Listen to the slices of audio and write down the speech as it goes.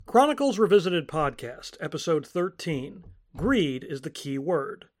Chronicles Revisited Podcast, Episode 13. Greed is the key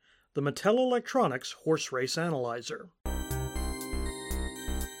word. The Mattel Electronics Horse Race Analyzer.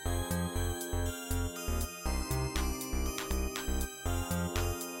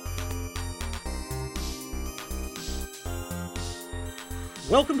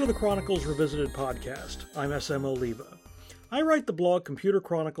 Welcome to the Chronicles Revisited Podcast. I'm SM Oliva. I write the blog Computer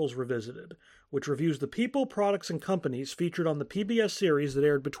Chronicles Revisited, which reviews the people, products, and companies featured on the PBS series that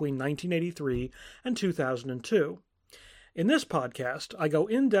aired between 1983 and 2002. In this podcast, I go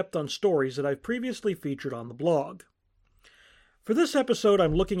in-depth on stories that I've previously featured on the blog. For this episode,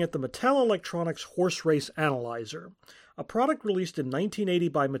 I'm looking at the Mattel Electronics Horse Race Analyzer, a product released in 1980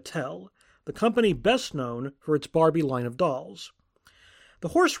 by Mattel, the company best known for its Barbie line of dolls. The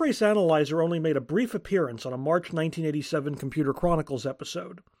Horse Race Analyzer only made a brief appearance on a March 1987 Computer Chronicles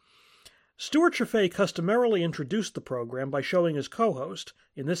episode. Stewart Cheifet customarily introduced the program by showing his co-host,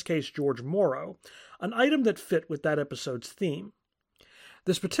 in this case George Morrow, an item that fit with that episode's theme.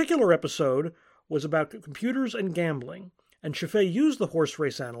 This particular episode was about computers and gambling, and Cheifet used the Horse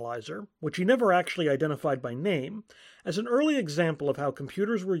Race Analyzer, which he never actually identified by name, as an early example of how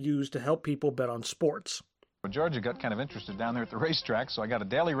computers were used to help people bet on sports. Well, Georgia got kind of interested down there at the racetrack, so I got a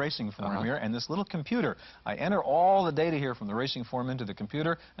daily racing form here and this little computer. I enter all the data here from the racing form into the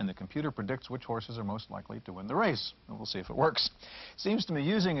computer, and the computer predicts which horses are most likely to win the race. And we'll see if it works. Seems to me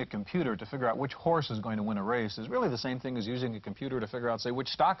using a computer to figure out which horse is going to win a race is really the same thing as using a computer to figure out, say, which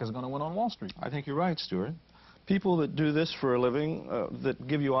stock is going to win on Wall Street. I think you're right, Stuart. People that do this for a living, that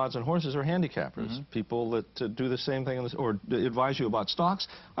give you odds on horses, are handicappers. People that do the same thing or advise you about stocks,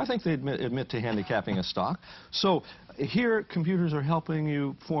 I think they admit to handicapping a stock. So here, computers are helping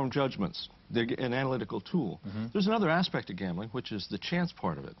you form judgments. They're an analytical tool. There's another aspect of gambling, which is the chance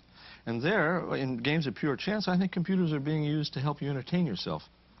part of it. And there, in games of pure chance, I think computers are being used to help you entertain yourself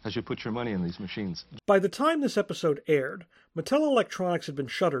as you put your money in these machines. By the time this episode aired, Mattel Electronics had been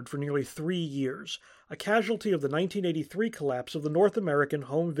shuttered for nearly 3 years, a casualty of the 1983 collapse of the North American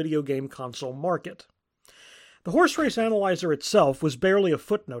home video game console market. The Horse Race Analyzer itself was barely a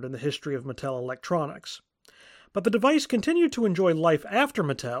footnote in the history of Mattel Electronics. But the device continued to enjoy life after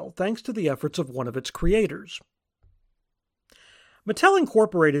Mattel thanks to the efforts of one of its creators. Mattel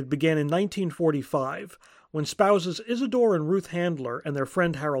Incorporated began in 1945, when spouses Isidore and Ruth Handler and their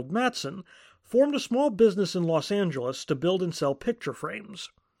friend Harold Matson formed a small business in Los Angeles to build and sell picture frames.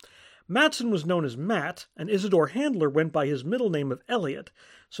 Matson was known as Matt, and Isidore Handler went by his middle name of Elliot,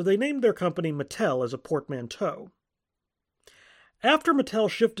 so they named their company Mattel as a portmanteau. After Mattel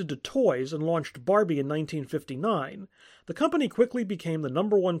shifted to toys and launched Barbie in 1959, the company quickly became the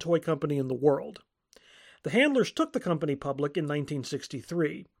 #1 toy company in the world. The Handlers took the company public in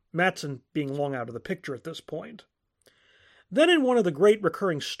 1963. Matson being long out of the picture at this point. Then in one of the great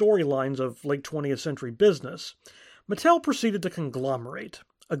recurring storylines of late 20th century business, Mattel proceeded to conglomerate,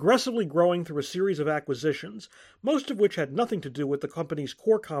 aggressively growing through a series of acquisitions, most of which had nothing to do with the company's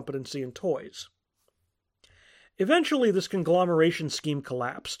core competency in toys. Eventually, this conglomeration scheme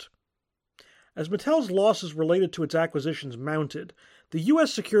collapsed. As Mattel's losses related to its acquisitions mounted, the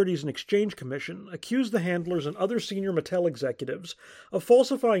U.S. Securities and Exchange Commission accused the Handlers and other senior Mattel executives of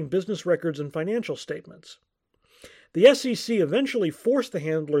falsifying business records and financial statements. The SEC eventually forced the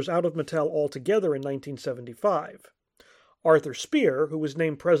Handlers out of Mattel altogether in 1975. Arthur Spear, who was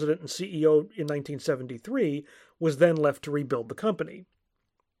named president and CEO in 1973, was then left to rebuild the company.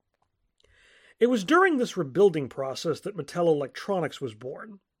 It was during this rebuilding process that Mattel Electronics was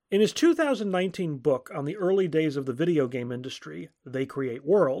born. In his 2019 book on the early days of the video game industry, They Create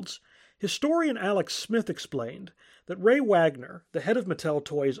Worlds, historian Alex Smith explained that Ray Wagner, the head of Mattel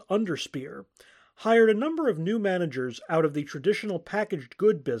Toys under Spear, hired a number of new managers out of the traditional packaged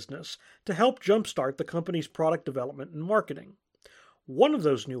good business to help jumpstart the company's product development and marketing. One of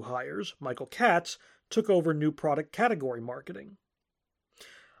those new hires, Michael Katz, took over new product category marketing.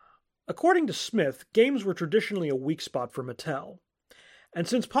 According to Smith, games were traditionally a weak spot for Mattel. And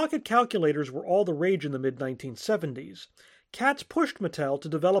since pocket calculators were all the rage in the mid-1970s, Katz pushed Mattel to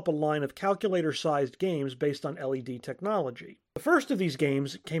develop a line of calculator-sized games based on LED technology. The first of these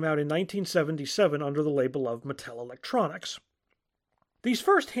games came out in 1977 under the label of Mattel Electronics. These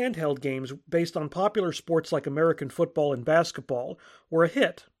first handheld games, based on popular sports like American football and basketball, were a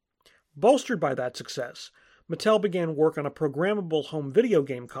hit. Bolstered by that success, Mattel began work on a programmable home video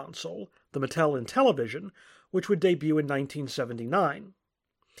game console, the Mattel Intellivision, which would debut in 1979.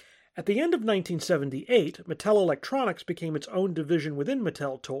 At the end of 1978, Mattel Electronics became its own division within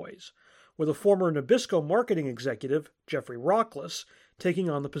Mattel Toys, with a former Nabisco marketing executive, Jeffrey Rockless, taking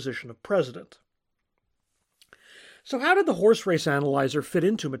on the position of president. So how did the horse race analyzer fit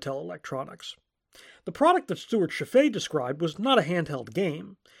into Mattel Electronics? The product that Stuart Chaffee described was not a handheld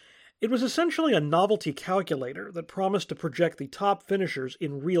game. It was essentially a novelty calculator that promised to project the top finishers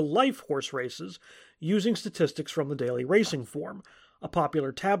in real-life horse races using statistics from the Daily Racing Form, a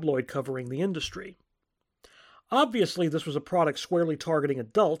popular tabloid covering the industry. Obviously, this was a product squarely targeting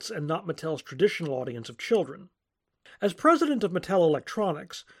adults and not Mattel's traditional audience of children. As president of Mattel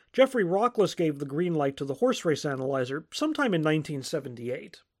Electronics, Jeffrey Rockless gave the green light to the horse race analyzer sometime in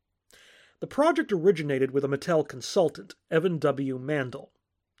 1978. The project originated with a Mattel consultant, Evan W. Mandel.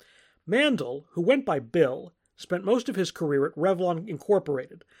 Mandel, who went by Bill, spent most of his career at Revlon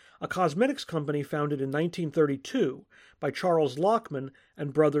Incorporated, a cosmetics company founded in 1932 by Charles Lockman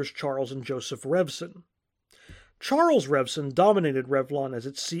and brothers Charles and Joseph Revson. Charles Revson dominated Revlon as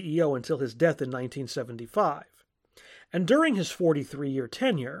its CEO until his death in 1975. And during his 43-year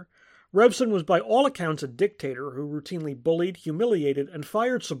tenure, Revson was by all accounts a dictator who routinely bullied, humiliated, and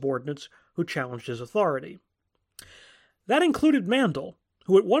fired subordinates who challenged his authority. That included Mandel,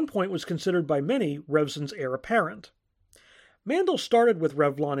 who at one point was considered by many Revson's heir apparent. Mandel started with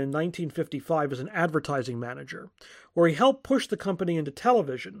Revlon in 1955 as an advertising manager, where he helped push the company into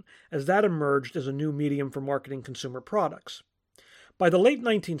television as that emerged as a new medium for marketing consumer products. By the late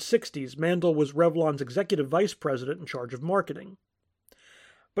 1960s, Mandel was Revlon's executive vice president in charge of marketing.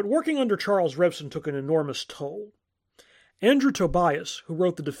 But working under Charles Revson took an enormous toll. Andrew Tobias, who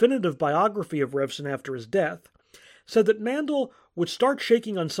wrote the definitive biography of Revson after his death, said that Mandel would start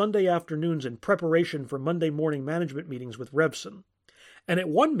shaking on Sunday afternoons in preparation for Monday morning management meetings with Revson. And at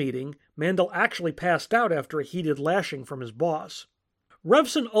one meeting, Mandel actually passed out after a heated lashing from his boss.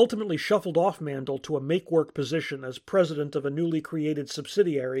 Revson ultimately shuffled off Mandel to a make-work position as president of a newly created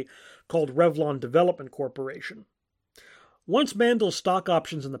subsidiary called Revlon Development Corporation. Once Mandel's stock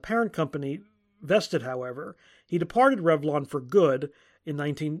options in the parent company vested, however, he departed Revlon for good in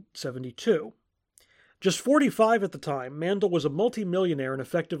 1972. Just 45 at the time, Mandel was a multimillionaire and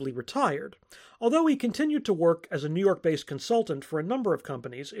effectively retired, although he continued to work as a New York-based consultant for a number of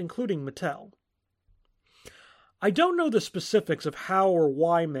companies, including Mattel. I don't know the specifics of how or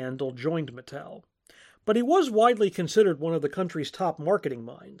why Mandel joined Mattel, but he was widely considered one of the country's top marketing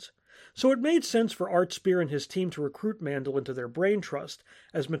minds, so it made sense for Art Speer and his team to recruit Mandel into their brain trust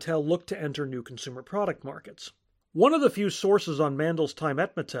as Mattel looked to enter new consumer product markets. One of the few sources on Mandel's time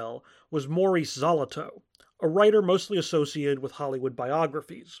at Mattel was Maurice Zolotow, a writer mostly associated with Hollywood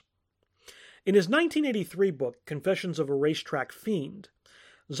biographies. In his 1983 book, Confessions of a Racetrack Fiend,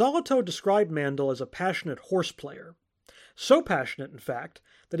 Zolotow described Mandel as a passionate horse player. So passionate, in fact,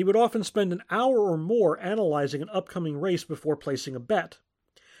 that he would often spend an hour or more analyzing an upcoming race before placing a bet.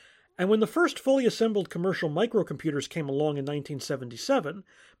 And when the first fully assembled commercial microcomputers came along in 1977,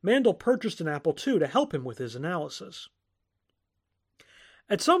 Mandel purchased an Apple II to help him with his analysis.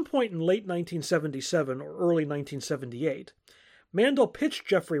 At some point in late 1977 or early 1978, Mandel pitched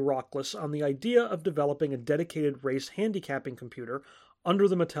Jeffrey Rockless on the idea of developing a dedicated race handicapping computer under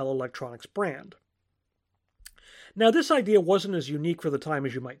the Mattel Electronics brand. Now, this idea wasn't as unique for the time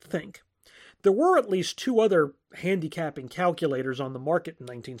as you might think. There were at least two other handicapping calculators on the market in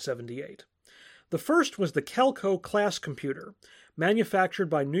 1978. The first was the Kelco class computer, manufactured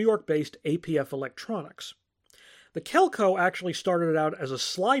by New York-based APF Electronics. The Kelco actually started out as a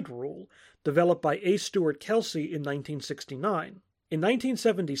slide rule developed by A. Stuart Kelsey in 1969. In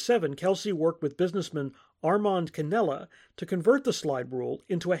 1977, Kelsey worked with businessman Armand Canella to convert the slide rule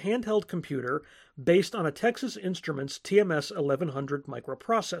into a handheld computer based on a Texas Instruments TMS 1100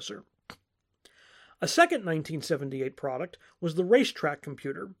 microprocessor. A second 1978 product was the Racetrack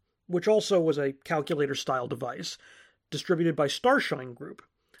computer, which also was a calculator-style device, distributed by Starshine Group,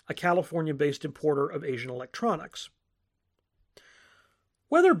 a California-based importer of Asian electronics.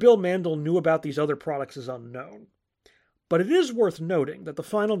 Whether Bill Mandel knew about these other products is unknown, but it is worth noting that the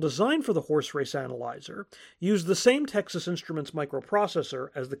final design for the horse race analyzer used the same Texas Instruments microprocessor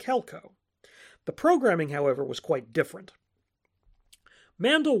as the Kelco. The programming, however, was quite different.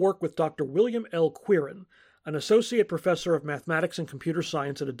 Mandel worked with Dr. William L. Quirin, an associate professor of mathematics and computer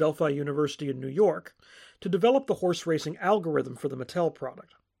science at Adelphi University in New York, to develop the horse racing algorithm for the Mattel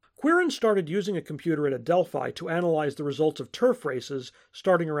product. Quirin started using a computer at Adelphi to analyze the results of turf races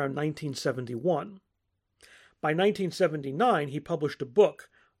starting around 1971. By 1979, he published a book,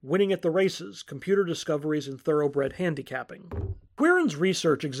 Winning at the Races, Computer Discoveries in Thoroughbred Handicapping. Quirin's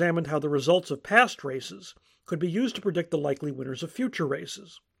research examined how the results of past races could be used to predict the likely winners of future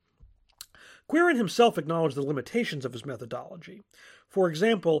races. Quirin himself acknowledged the limitations of his methodology. For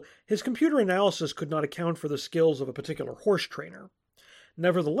example, his computer analysis could not account for the skills of a particular horse trainer.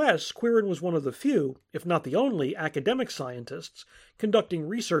 Nevertheless, Quirin was one of the few, if not the only, academic scientists conducting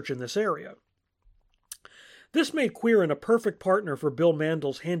research in this area. This made Quirin a perfect partner for Bill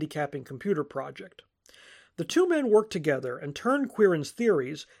Mandel's handicapping computer project. The two men worked together and turned Quirin's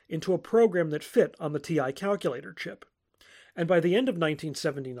theories into a program that fit on the TI calculator chip. And by the end of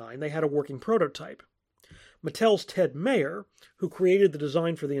 1979, they had a working prototype. Mattel's Ted Mayer, who created the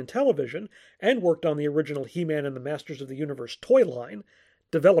design for the Intellivision and worked on the original He-Man and the Masters of the Universe toy line,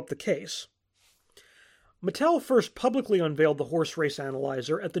 developed the case. Mattel first publicly unveiled the horse race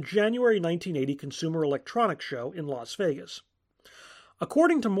analyzer at the January 1980 Consumer Electronics Show in Las Vegas.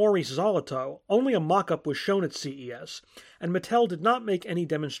 According to Maurice Zolotow, only a mock-up was shown at CES, and Mattel did not make any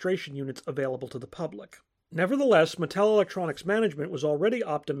demonstration units available to the public. Nevertheless, Mattel Electronics management was already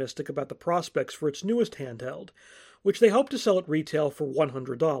optimistic about the prospects for its newest handheld, which they hoped to sell at retail for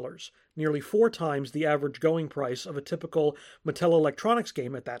 $100, nearly 4 times the average going price of a typical Mattel Electronics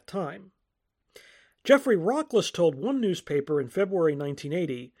game at that time. Jeffrey Rockless told one newspaper in February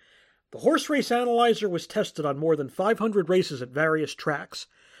 1980, "The horse race analyzer was tested on more than 500 races at various tracks.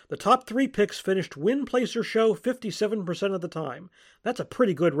 The top 3 picks finished win, place, or show 57% of the time. That's a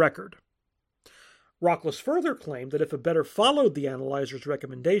pretty good record." Rockless further claimed that if a bettor followed the analyzer's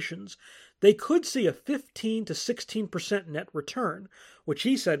recommendations, they could see a 15 to 16% net return, which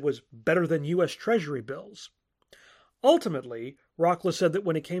he said was better than U.S. Treasury bills. Ultimately, Rockless said that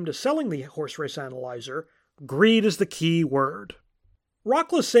when it came to selling the horse race analyzer, greed is the key word.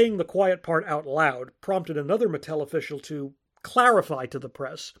 Rockless saying the quiet part out loud prompted another Mattel official to clarify to the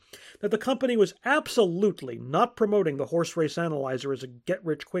press that the company was absolutely not promoting the horse race analyzer as a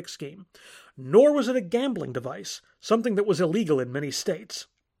get-rich-quick scheme, nor was it a gambling device, something that was illegal in many states.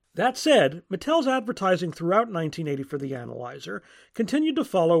 That said, Mattel's advertising throughout 1980 for the analyzer continued to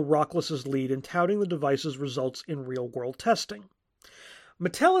follow Rockless's lead in touting the device's results in real-world testing.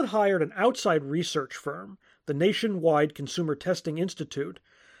 Mattel had hired an outside research firm, the Nationwide Consumer Testing Institute,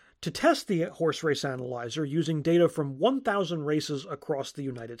 to test the horse race analyzer using data from 1,000 races across the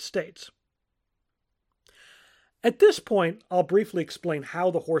United States. At this point, I'll briefly explain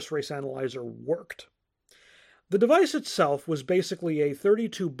how the horse race analyzer worked. The device itself was basically a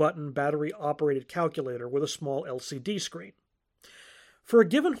 32-button battery-operated calculator with a small LCD screen. For a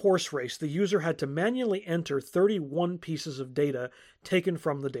given horse race, the user had to manually enter 31 pieces of data taken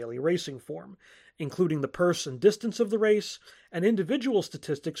from the daily racing form, including the purse and distance of the race, and individual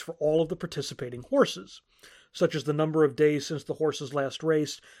statistics for all of the participating horses, such as the number of days since the horses last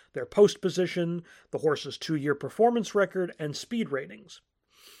raced, their post position, the horse's 2-year performance record, and speed ratings.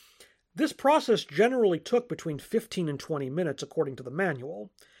 This process generally took between 15 and 20 minutes according to the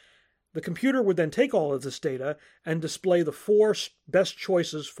manual. The computer would then take all of this data and display the 4 best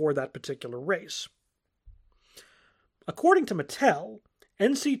choices for that particular race. According to Mattel,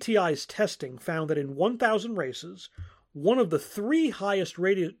 NCTI's testing found that in 1,000 races, one of the 3 highest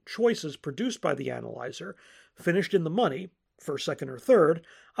rated choices produced by the analyzer finished in the money, first, second, or third,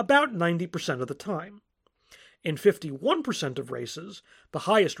 about 90% of the time. In 51% of races, the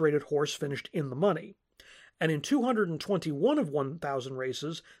highest rated horse finished in the money, and in 221 of 1,000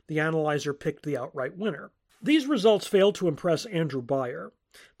 races, the analyzer picked the outright winner. These results failed to impress Andrew Beyer,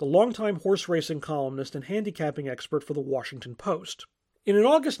 the longtime horse racing columnist and handicapping expert for the Washington Post. In an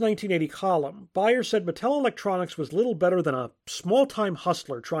August 1980 column, Beyer said Mattel Electronics was little better than a small-time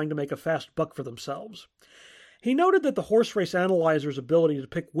hustler trying to make a fast buck for themselves. He noted that the horse race analyzer's ability to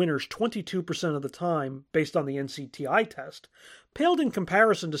pick winners 22% of the time based on the NCTI test paled in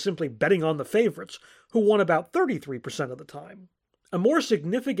comparison to simply betting on the favorites, who won about 33% of the time. A more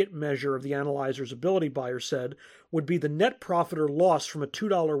significant measure of the analyzer's ability, Beyer said, would be the net profit or loss from a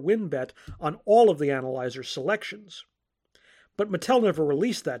 $2 win bet on all of the analyzer's selections. But Mattel never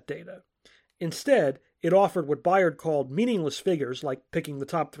released that data. Instead, it offered what Beyer called meaningless figures, like picking the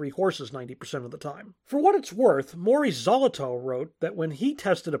top 3 horses 90% of the time. For what it's worth, Maurice Zolotow wrote that when he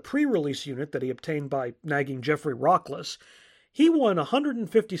tested a pre-release unit that he obtained by nagging Jeffrey Rockless, he won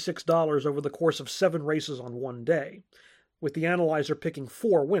 $156 over the course of 7 races on one day, with the analyzer picking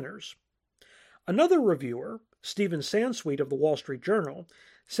 4 winners. Another reviewer, Stephen Sansweet of the Wall Street Journal,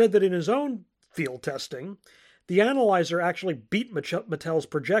 said that in his own field testing, the analyzer actually beat Mattel's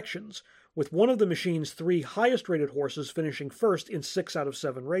projections, with one of the machine's 3 highest-rated horses finishing first in 6 out of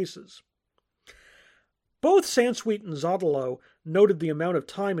 7 races. Both Sansweet and Zolotow noted the amount of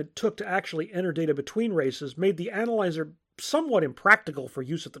time it took to actually enter data between races made the analyzer somewhat impractical for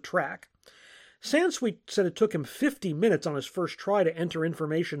use at the track. Sansweet said it took him 50 minutes on his first try to enter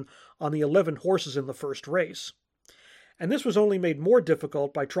information on the 11 horses in the first race. And this was only made more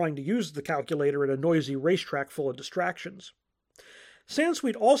difficult by trying to use the calculator at a noisy racetrack full of distractions.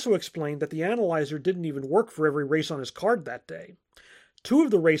 Sansweet also explained that the analyzer didn't even work for every race on his card that day. 2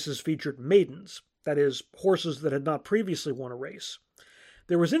 of the races featured maidens, that is, horses that had not previously won a race.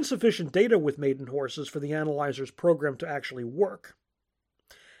 There was insufficient data with maiden horses for the analyzer's program to actually work.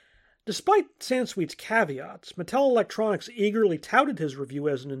 Despite Sansweet's caveats, Mattel Electronics eagerly touted his review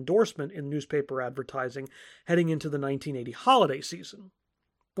as an endorsement in newspaper advertising heading into the 1980 holiday season.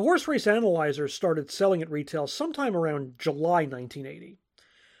 The horse race analyzer started selling at retail sometime around July 1980.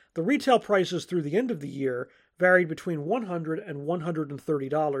 The retail prices through the end of the year varied between $100 and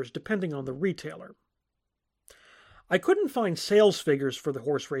 $130 depending on the retailer. I couldn't find sales figures for the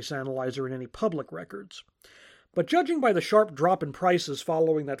horse race analyzer in any public records, but judging by the sharp drop in prices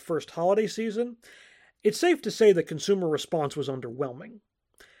following that first holiday season, it's safe to say that consumer response was underwhelming.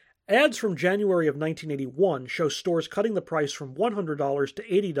 Ads from January of 1981 show stores cutting the price from $100 to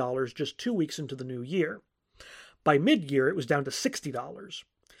 $80 just 2 weeks into the new year. By mid-year, it was down to $60.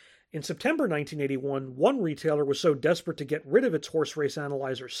 In September 1981, one retailer was so desperate to get rid of its horse race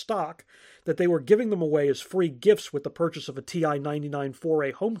analyzer stock that they were giving them away as free gifts with the purchase of a TI-99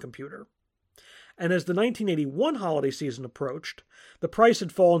 4A home computer. And as the 1981 holiday season approached, the price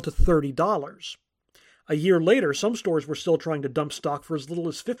had fallen to $30. A year later, some stores were still trying to dump stock for as little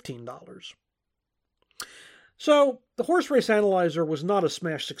as $15. So, the horse race analyzer was not a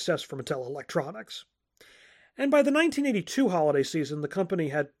smash success for Mattel Electronics. And by the 1982 holiday season, the company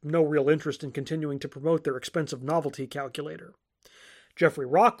had no real interest in continuing to promote their expensive novelty calculator. Jeffrey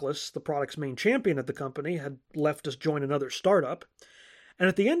Rockless, the product's main champion at the company, had left to join another startup, and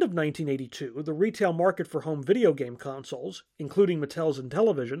at the end of 1982, the retail market for home video game consoles, including Mattel's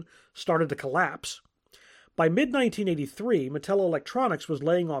Intellivision, started to collapse. By mid-1983, Mattel Electronics was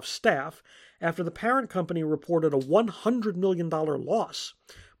laying off staff after the parent company reported a $100 million loss,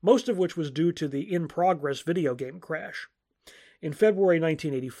 most of which was due to the in-progress video game crash. In February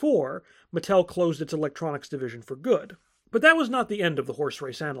 1984, Mattel closed its electronics division for good. But that was not the end of the horse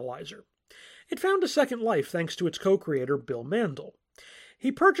race analyzer. It found a second life thanks to its co-creator, Bill Mandel.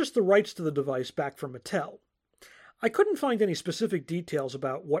 He purchased the rights to the device back from Mattel. I couldn't find any specific details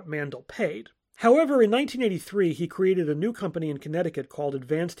about what Mandel paid. However, in 1983, he created a new company in Connecticut called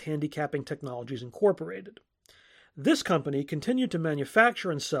Advanced Handicapping Technologies Incorporated. This company continued to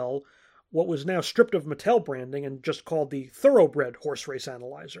manufacture and sell what was now stripped of Mattel branding and just called the Thoroughbred Horse Race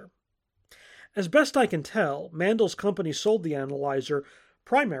Analyzer. As best I can tell, Mandel's company sold the analyzer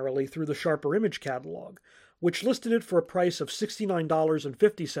primarily through the Sharper Image catalog, which listed it for a price of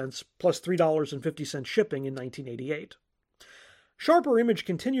 $69.50 plus $3.50 shipping in 1988. Sharper Image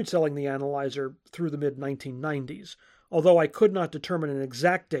continued selling the analyzer through the mid-1990s, although I could not determine an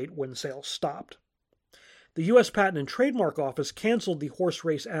exact date when sales stopped. The U.S. Patent and Trademark Office canceled the horse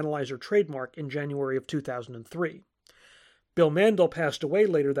race analyzer trademark in January of 2003. Bill Mandel passed away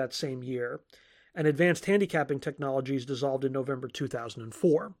later that same year, and Advanced Handicapping Technologies dissolved in November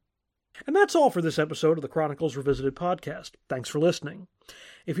 2004. And that's all for this episode of the Chronicles Revisited podcast. Thanks for listening.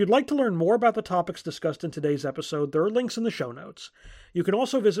 If you'd like to learn more about the topics discussed in today's episode, there are links in the show notes. You can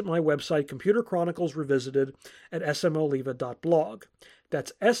also visit my website, Computer Chronicles Revisited, at smoliva.blog.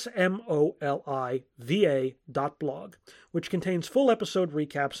 That's smoliva.blog, which contains full episode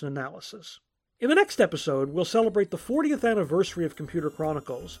recaps and analysis. In the next episode, we'll celebrate the 40th anniversary of Computer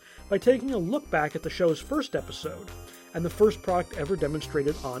Chronicles by taking a look back at the show's first episode and the first product ever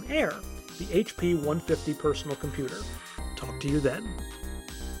demonstrated on air, the HP 150 personal computer. Talk to you then.